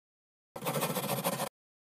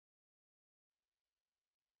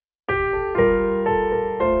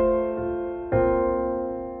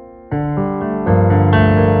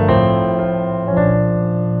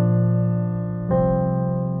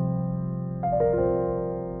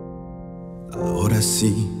Ahora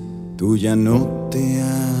sí, tú ya no te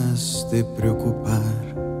has de preocupar.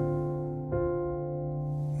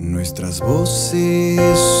 Nuestras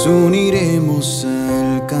voces uniremos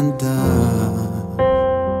al cantar.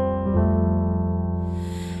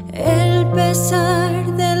 El pesar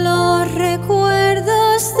de los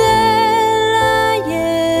recuerdos del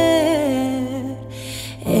ayer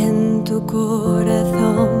en tu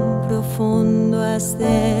corazón profundo has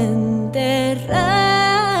de enterrar.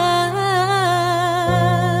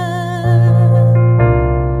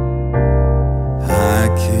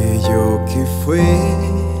 Aquello que fue,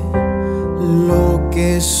 lo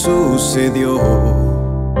que sucedió,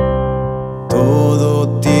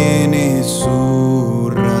 todo tiene su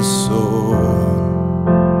razón.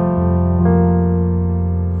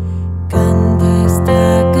 Canta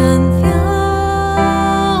esta canción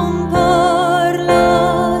por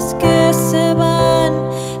los que se van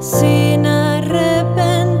sin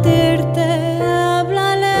arrepentirte,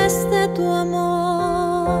 háblales de tu amor.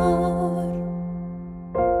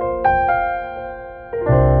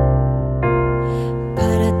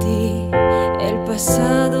 Para ti el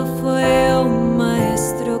pasado fue un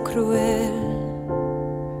maestro cruel.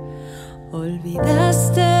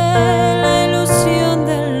 Olvidaste la ilusión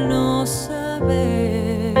del no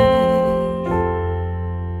saber.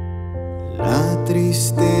 La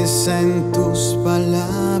tristeza en tus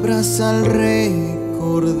palabras al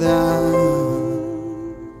recordar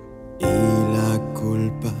y la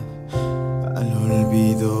culpa al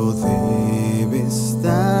olvido debe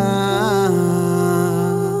estar.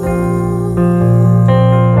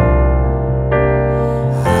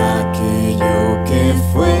 Aquello que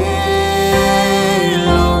fue,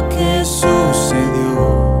 lo que sucedió,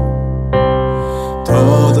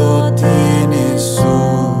 todo tiene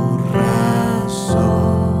su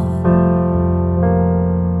razón.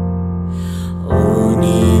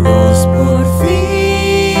 Unidos por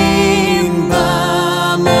fin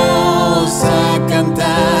vamos a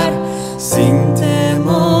cantar, sin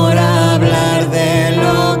temor a hablar de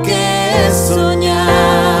lo que es soñar.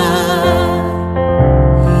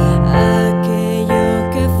 Aquello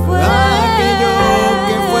que fue,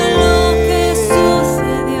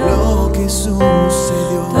 lo que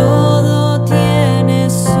sucedió, todo tiene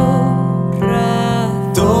su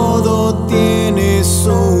razón. Todo tiene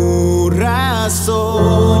su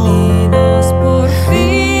razón. Unidos por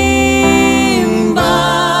fin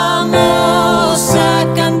Vamos a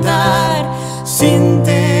cantar, sin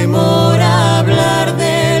temor a hablar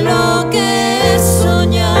de lo que es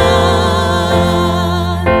soñar.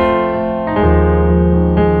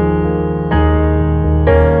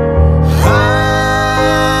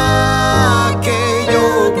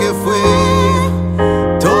 Aquello que fue,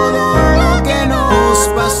 todo lo que nos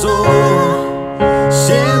pasó,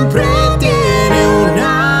 siempre tiene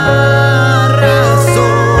una razón.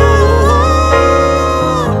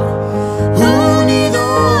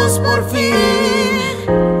 Unidos por fin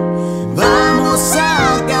vamos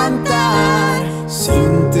a cantar,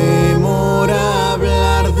 sin temor a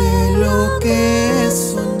hablar de lo que es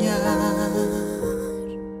soñar.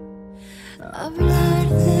 Hablar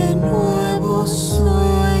de nuevos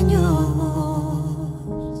sueños,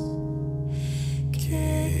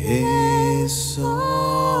 que es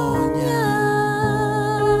soñar.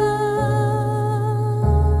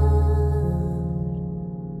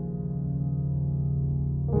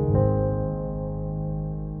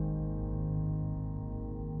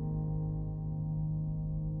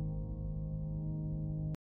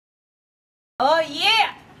 Oh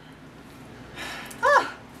yeah!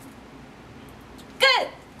 끝!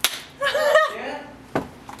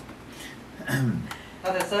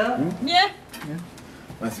 ¿Está 됐어요? 예?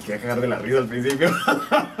 Así que cagar de la risa al principio.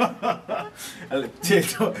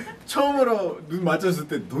 처음으로 눈 맞췄을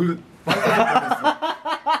때 놀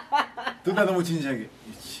둘 다 너무 진지하게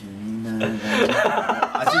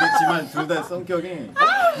아시겠지만 둘 다 성격이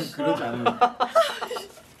그러지 않은.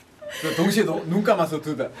 동시에 눈 감아서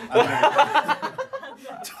둘 다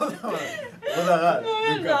쳐다보다가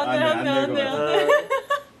눈 안 내고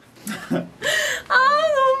아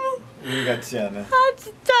너무 우리 같지 않아. 아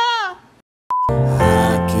진짜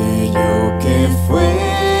Aquello que fue,